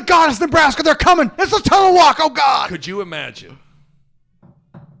 Oh, good God, it's Nebraska. They're coming. It's the tunnel walk. Oh, God. Could you imagine?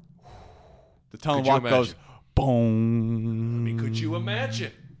 The tunnel walk goes, boom. I mean, could you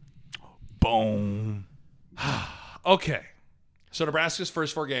imagine? Boom. Okay. So Nebraska's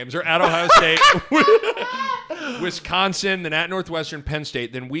first 4 games are at Ohio State, Wisconsin, then at Northwestern, Penn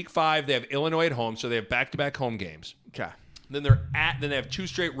State. Then week 5, they have Illinois at home, so they have back-to-back home games. Okay. Then they have 2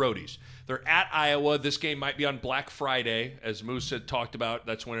 straight roadies. They're at Iowa. This game might be on Black Friday, as Moose had talked about.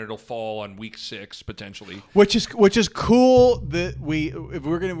 That's when it'll fall on week 6 potentially. Which is cool that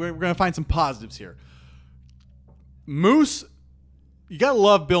we're gonna find some positives here. Moose, you gotta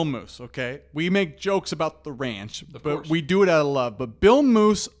love Bill Moose, okay? We make jokes about the ranch, but we do it out of love. But Bill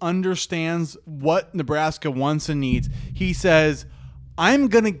Moose understands what Nebraska wants and needs. He says, I'm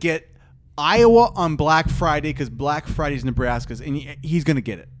gonna get Iowa on Black Friday because Black Friday's Nebraska's, and he's going to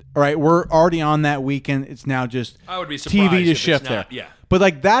get it. All right, we're already on that weekend. It's now just I would be surprised TV to if shift it's not, there. Yeah,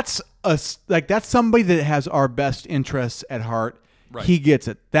 but that's somebody that has our best interests at heart. Right. He gets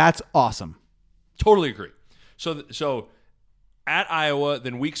it. That's awesome. Totally agree. So at Iowa,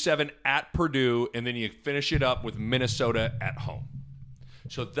 then week 7 at Purdue, and then you finish it up with Minnesota at home.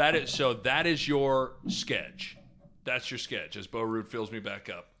 So that is your sketch. That's your sketch. As Bo Ruud fills me back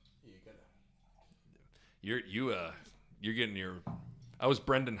up. You're getting your. I was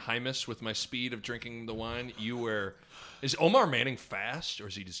Brendan Hymus with my speed of drinking the wine. Is Omar Manning fast or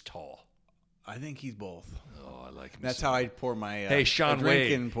is he just tall? I think he's both. Oh, I like him. That's how I pour my Hey, Sean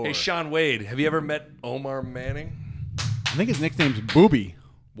Wade. Hey, Sean Wade. Have you ever met Omar Manning? I think his nickname's Booby.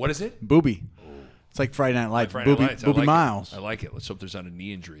 What is it? Booby. It's like Friday Night Lights. Friday Night Lights. Booby I like Miles. I like it. Let's hope there's not a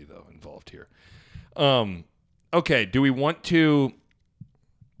knee injury, though, involved here. Okay, do we want to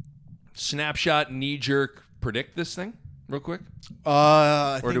snapshot, knee-jerk, predict this thing real quick?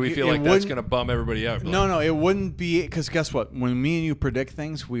 Or do we feel like that's going to bum everybody out? No, it wouldn't be, because guess what? When me and you predict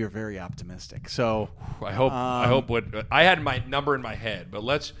things, we are very optimistic. So I hope I had my number in my head, but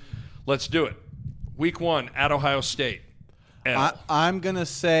let's do it. Week 1 at Ohio State. I'm going to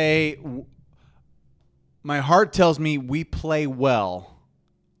say my heart tells me we play well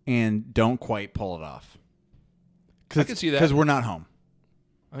and don't quite pull it off. I can see that. Because we're not home.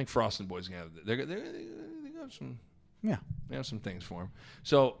 I think Frost and boys have they got some. Yeah. They have some things for them.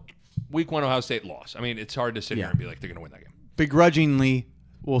 So, week 1 Ohio State loss. I mean, it's hard to sit here and be like they're going to win that game. Begrudgingly,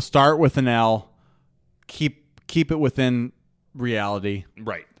 we'll start with an L. Keep it within reality.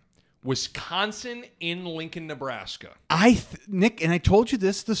 Right. Wisconsin in Lincoln, Nebraska. Nick, and I told you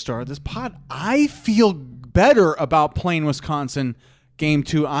this at the start of this pod, I feel better about playing Wisconsin game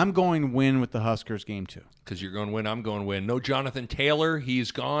 2. I'm going win with the Huskers game 2. Because you're going to win, I'm going to win. No Jonathan Taylor.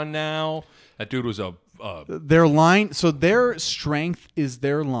 He's gone now. That dude was their line. So their strength is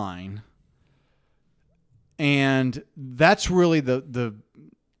their line. And that's really the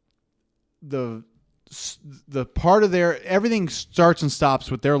part of everything starts and stops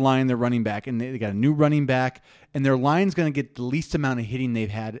with their line, their running back, and they got a new running back, and their line's going to get the least amount of hitting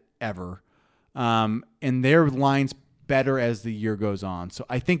they've had ever. And their line's better as the year goes on. So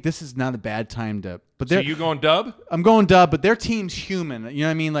I think this is not a bad time to. But so you going dub? I'm going dub, but their team's human. You know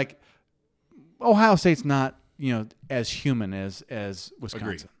what I mean? Like Ohio State's not as human as Wisconsin.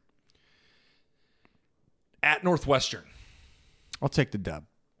 Agreed. At Northwestern, I'll take the dub.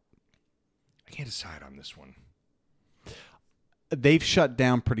 I can't decide on this one. They've shut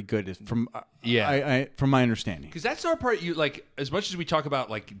down pretty good from from my understanding. Because that's our part. You like as much as we talk about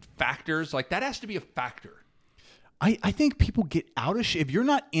like factors, like that has to be a factor. I think people get out of if you're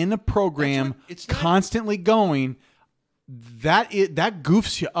not in a program it's constantly going, that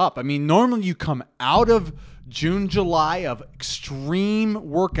goofs you up. I mean, normally you come out of June, July of extreme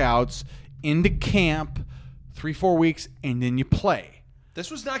workouts into camp 3-4 weeks, and then you play.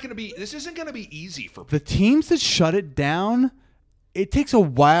 This isn't going to be easy for people. The teams that shut it down, it takes a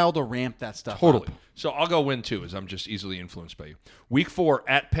while to ramp that stuff up. So I'll go win 2 as I'm just easily influenced by you. Week 4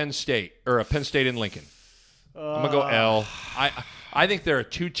 at Penn State, or Penn State in Lincoln. I'm going to go L. I think there are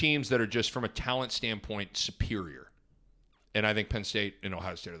 2 teams that are just from a talent standpoint superior. And I think Penn State and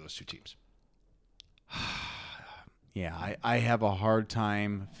Ohio State are those 2 teams. Yeah, I have a hard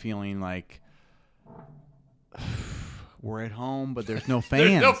time feeling like we're at home, but there's no fans.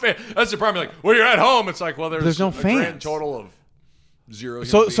 There's no fans. That's the problem. Like, well, you're at home. It's like, well, there's no a fans. Grand total of 0.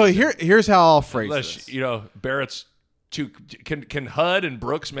 So here's how I'll phrase this. Barrett's can HUD and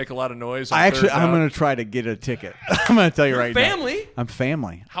Brooks make a lot of noise. I'm going to try to get a ticket. I'm going to tell you right family? now. I'm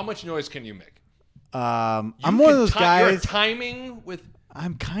family. How much noise can you make? I'm one of those guys. You're timing with.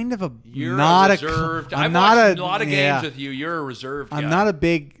 I'm kind of You're not reserved. I'm I've not watched a lot of games with you. You're a reserved guy. I'm not a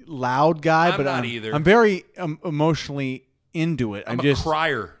big loud guy, but not either. I'm very emotionally into it. I'm a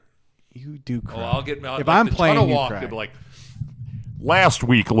crier. You do cry. Oh, I'll get. If I'm playing, you cry. They'll be like, last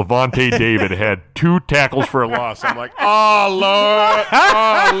week, Levante David had 2 tackles for a loss. I'm like, oh,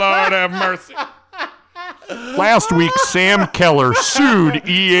 Lord have mercy. Last week, Sam Keller sued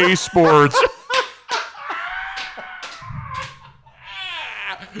EA Sports.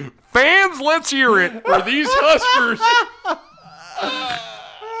 Fans, let's hear it for these Huskers.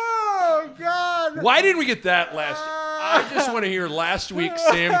 Oh, God. Why didn't we get that last? I just want to hear last week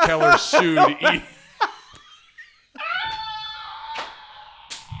Sam Keller sued EA.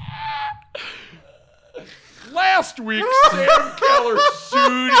 Last week, Sam Keller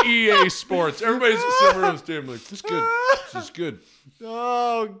sued EA Sports. Everybody's sitting around the stadium like, this is good. This is good.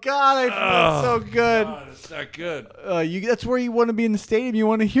 Oh, God, I feel so good. God, it's not good. That's where you want to be in the stadium. You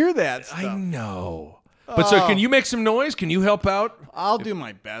want to hear that stuff. I know. But so can you make some noise? Can you help out? I'll do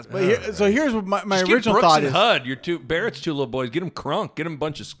my best. But so here's what my Just original get Brooks thought and is. Hud, Barrett's two little boys. Get them crunk. Get them a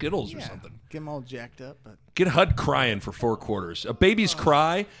bunch of Skittles or something. Get them all jacked up. But Get Hud crying for 4 quarters. A baby's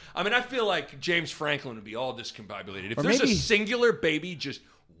cry. I mean, I feel like James Franklin would be all discombobulated. If Or there's maybe- a singular baby just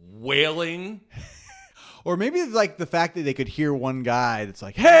wailing. Or maybe like the fact that they could hear one guy that's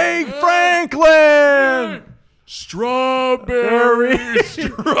like, "Hey, Franklin, Strawberries.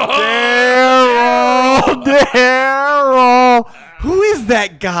 Daryl. Who is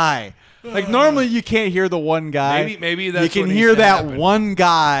that guy?" Like normally you can't hear the one guy. Maybe that's you can what needs hear to that happen. one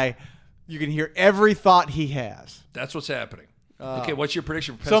guy. You can hear every thought he has. That's what's happening. Okay, what's your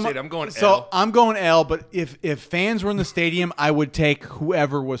prediction for Penn So State? I'm going So L. I'm going L. But if fans were in the stadium, I would take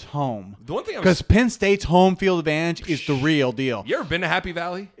whoever was home. The one thing Because Penn State's home field advantage is the real deal. You ever been to Happy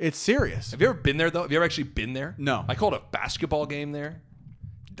Valley? It's serious. Have you ever been there, though? Have you ever actually been there? No. I called a basketball game there.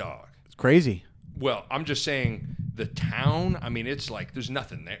 Dog. It's crazy. Well, I'm just saying the town, I mean, it's like there's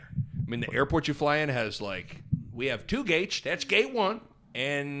nothing there. I mean, the airport you fly in has like, we have 2 gates. That's gate 1,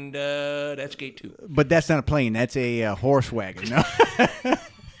 and that's gate 2. But that's not a plane. That's a horse wagon. No?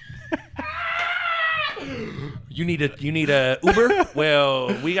 You need a Uber?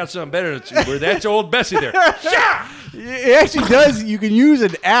 Well, we got something better than Uber. That's old Bessie there. It actually does. You can use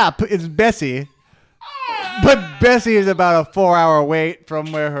an app. It's Bessie. But Bessie is about a 4-hour wait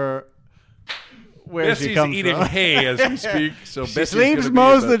from where she Bessie's comes eating from. hay as we speak. So She Bessie's sleeps gonna be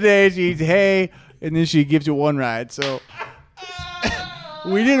most of about- the day. She eats hay, and then she gives you one ride. So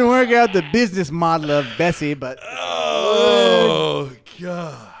we didn't work out the business model of Bessie, but Oh,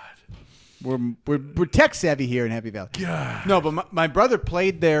 God. we're tech savvy here in Happy Valley. God. No, but my brother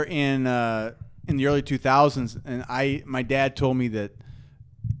played there in the early 2000s, and my dad told me that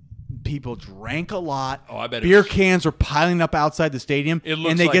people drank a lot. Oh, I bet it beer was- cans are piling up outside the stadium, It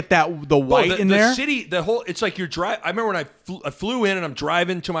looks and they like- get the white Well, in the there. city, the whole, it's like you're I remember when I flew in and I'm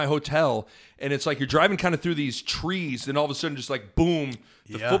driving to my hotel, and it's like you're driving kind of through these trees, then all of a sudden just like boom,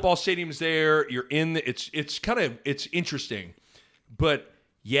 the Yeah. football stadium's there. You're in it's interesting, but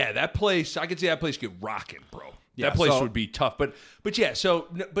yeah, that place, I could see that place get rocking, bro. Yeah, that place so- would be tough, but yeah. So,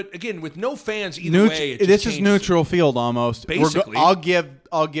 but again, with no fans either way, it just This is changes neutral field almost. Basically. I'll give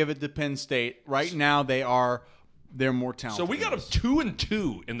it to Penn State. Right now, they're more talented. So we got than them us.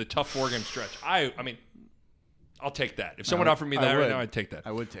 2-2 in the tough 4-game stretch. I mean, I'll take that. If someone would- offered me I that right would. now, I'd take that.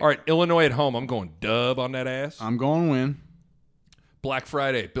 I would take All right, Illinois at home. I'm going dub on that ass. I'm going win. Black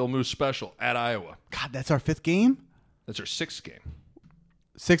Friday, Bill Moose special at Iowa. God, that's our 5th game. That's our 6th game.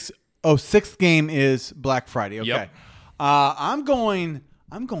 6th game is Black Friday. Okay. Yep. I'm going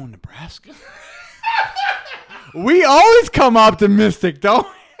Nebraska. We always come optimistic, don't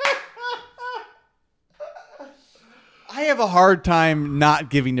we? I have a hard time not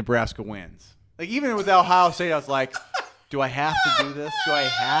giving Nebraska wins. Like even with Ohio State, I was like, do I have to do this? Do I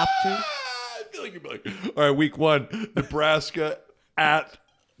have to? I feel like you'd be like, all right, week 1, Nebraska at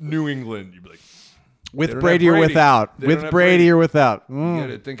New England. You'd be like, With They don't Brady have or Brady. without? They don't With have Brady Brady. or without? you got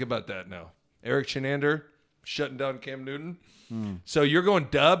to think about that now. Eric Shenander shutting down Cam Newton. Hmm. So you're going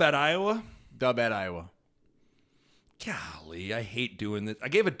dub at Iowa? Dub at Iowa. Golly, I hate doing this. I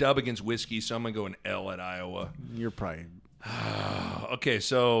gave a dub against Whiskey, so I'm going to go an L at Iowa. You're probably Okay,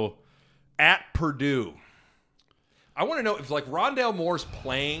 so at Purdue, I want to know if like Rondale Moore's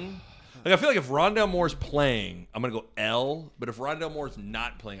playing. Like I feel like if Rondale Moore's playing, I'm gonna go L. But if Rondale Moore's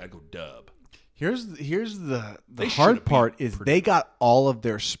not playing, I go dub. Here's the They should've hard beat part is Purdue. they got all of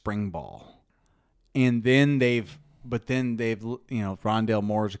their spring ball, and then they've Rondale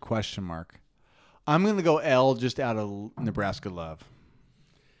Moore's a question mark. I'm gonna go L just out of Nebraska love.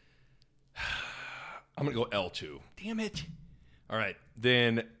 I'm gonna go L2. Damn it! All right,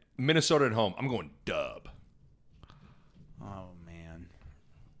 then Minnesota at home. I'm going dub. Oh man,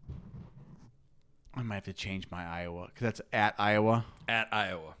 I might have to change my Iowa because that's at Iowa. At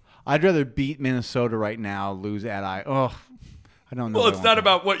Iowa. I'd rather beat Minnesota right now, lose at Iowa. Oh, I don't know. Well, if I it's want not that.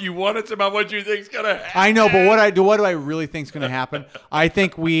 about what you want. It's about what you think's gonna happen. I know, but what do I really think is going to happen? I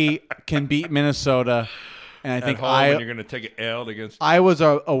think we can beat Minnesota, and I At think home, and you're gonna take an L against. Iowa's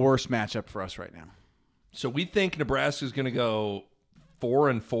a worse matchup for us right now. So we think Nebraska's gonna go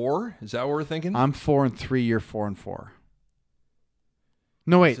 4-4. Is that what we're thinking? I'm 4-3. You're 4-4.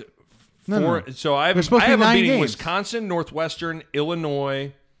 No wait. No. So I There's have supposed to be them 9 beating games. Wisconsin, Northwestern,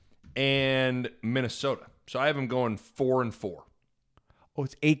 Illinois, and Minnesota. So I have them going 4-4. Oh,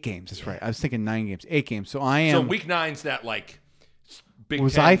 it's 8 games. That's right. I was thinking 9 games. 8 games. So I am. So week 9's that like Big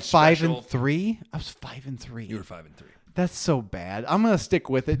was Ten I special. 5-3? I was 5-3. You were 5-3. That's so bad. I'm gonna stick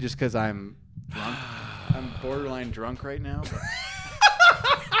with it just because I'm drunk. I'm borderline drunk right now. But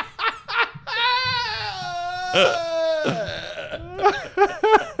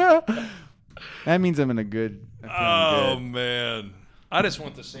That means I'm in a good. Oh, man. I just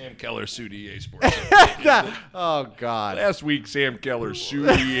want the Sam Keller suit EA Sports. Oh, God. Last week, Sam Keller suit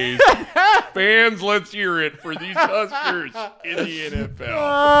EA Fans, let's hear it for these Huskers in the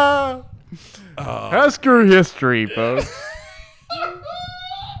NFL. Husker history, folks.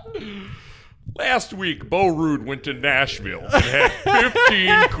 Last week, Bo Ruud went to Nashville and had 15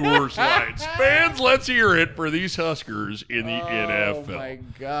 Coors Lights. Fans, let's hear it for these Huskers in the NFL. Oh, my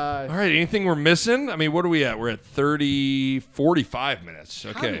God. All right, anything we're missing? I mean, what are we at? We're at 45 minutes.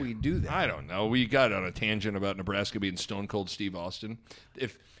 Okay. How do we do that? I don't know. We got on a tangent about Nebraska being Stone Cold Steve Austin.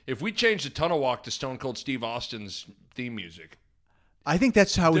 If we change the tunnel walk to Stone Cold Steve Austin's theme music, I think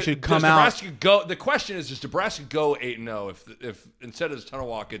that's how we should come does out. Nebraska go? The question is, does Nebraska go 8-0 if instead of the tunnel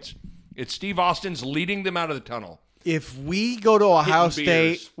walk, it's Steve Austin's leading them out of the tunnel? If we go to Ohio Hitting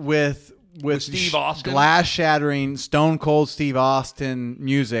State beers. with Steve Austin? glass-shattering, Stone Cold Steve Austin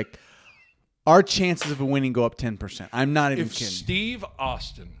music, our chances of winning go up 10%. I'm not even If kidding. Steve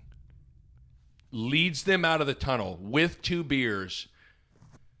Austin leads them out of the tunnel with 2 beers,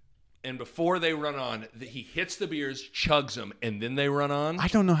 and before they run on, he hits the beers, chugs them, and then they run on, I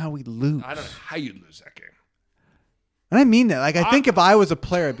don't know how we lose. I don't know how you'd lose that game. And I mean that. Like, I think if I was a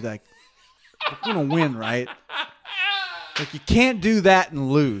player, I'd be like, we're going to win, right? Like, you can't do that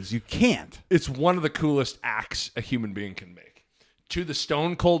and lose. You can't. It's one of the coolest acts a human being can make. To the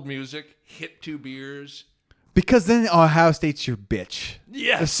Stone Cold music, hit 2 beers. Because then Ohio State's your bitch.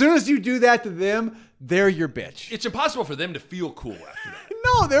 Yes. As soon as you do that to them, they're your bitch. It's impossible for them to feel cool after that.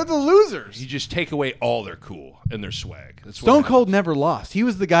 No, they're the losers. You just take away all their cool and their swag. That's what Stone happens. Cold never lost. He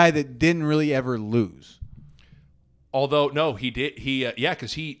was the guy that didn't really ever lose. Although, no, he did.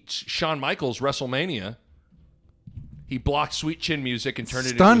 Because Shawn Michaels, WrestleMania, he blocked Sweet Chin music and turned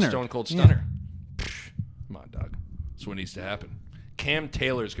it into a Stone Cold Stunner. Yeah. Come on, dog. That's what needs to happen. Cam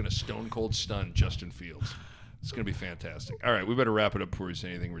Taylor's going to Stone Cold stun Justin Fields. It's going to be fantastic. All right, we better wrap it up before we say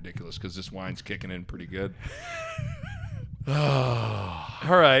anything ridiculous because this wine's kicking in pretty good. All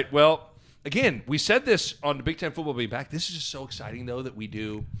right, well, again, we said this on the Big Ten Football Being Back. This is just so exciting, though, that we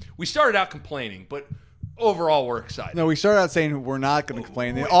started out complaining, but overall we're excited. No, we started out saying we're not going to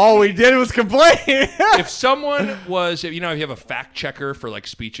complain. All we did was complain. If someone was, if you have a fact checker for like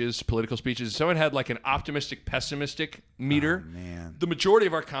speeches, political speeches, if someone had like an optimistic, pessimistic meter, man. The majority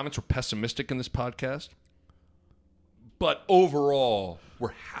of our comments were pessimistic in this podcast. But overall,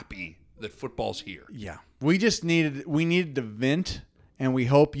 we're happy that football's here. Yeah. We needed to vent, and we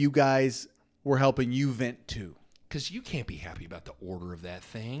hope you guys were helping you vent too. Because you can't be happy about the order of that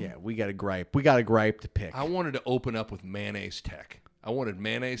thing. Yeah, we got a gripe. We got a gripe to pick. I wanted to open up with Mayonnaise Tech. I wanted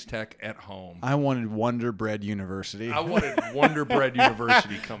Mayonnaise Tech at home. I wanted Wonder Bread University. I wanted Wonder Bread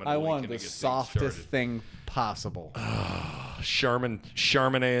University coming to I Lincoln wanted to the get things softest started. thing possible. Charmin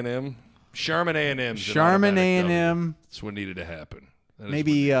A&M. Charmin A&M. Charmin A&M. That's what needed to happen.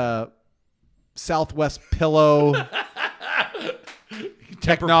 Maybe Southwest Pillow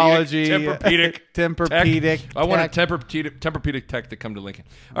Technology. Tempur-Pedic. I want a Tempur-Pedic Tech to come to Lincoln.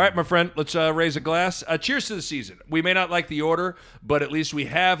 All right, my friend, let's raise a glass. Cheers to the season. We may not like the order, but at least we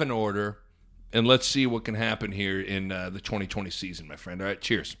have an order, and let's see what can happen here in the 2020 season, my friend. All right,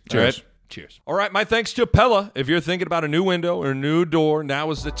 cheers. Cheers. All right. Cheers. All right, my thanks to Pella. If you're thinking about a new window or a new door,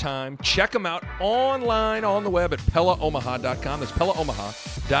 now is the time. Check them out online on the web at PellaOmaha.com. That's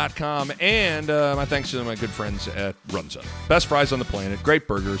PellaOmaha.com. And my thanks to my good friends at Runza. Best fries on the planet, great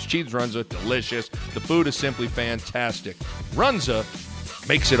burgers, cheese Runza, delicious. The food is simply fantastic. Runza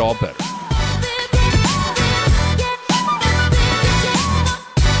makes it all better.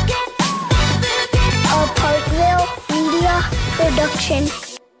 A Parkville Media Production.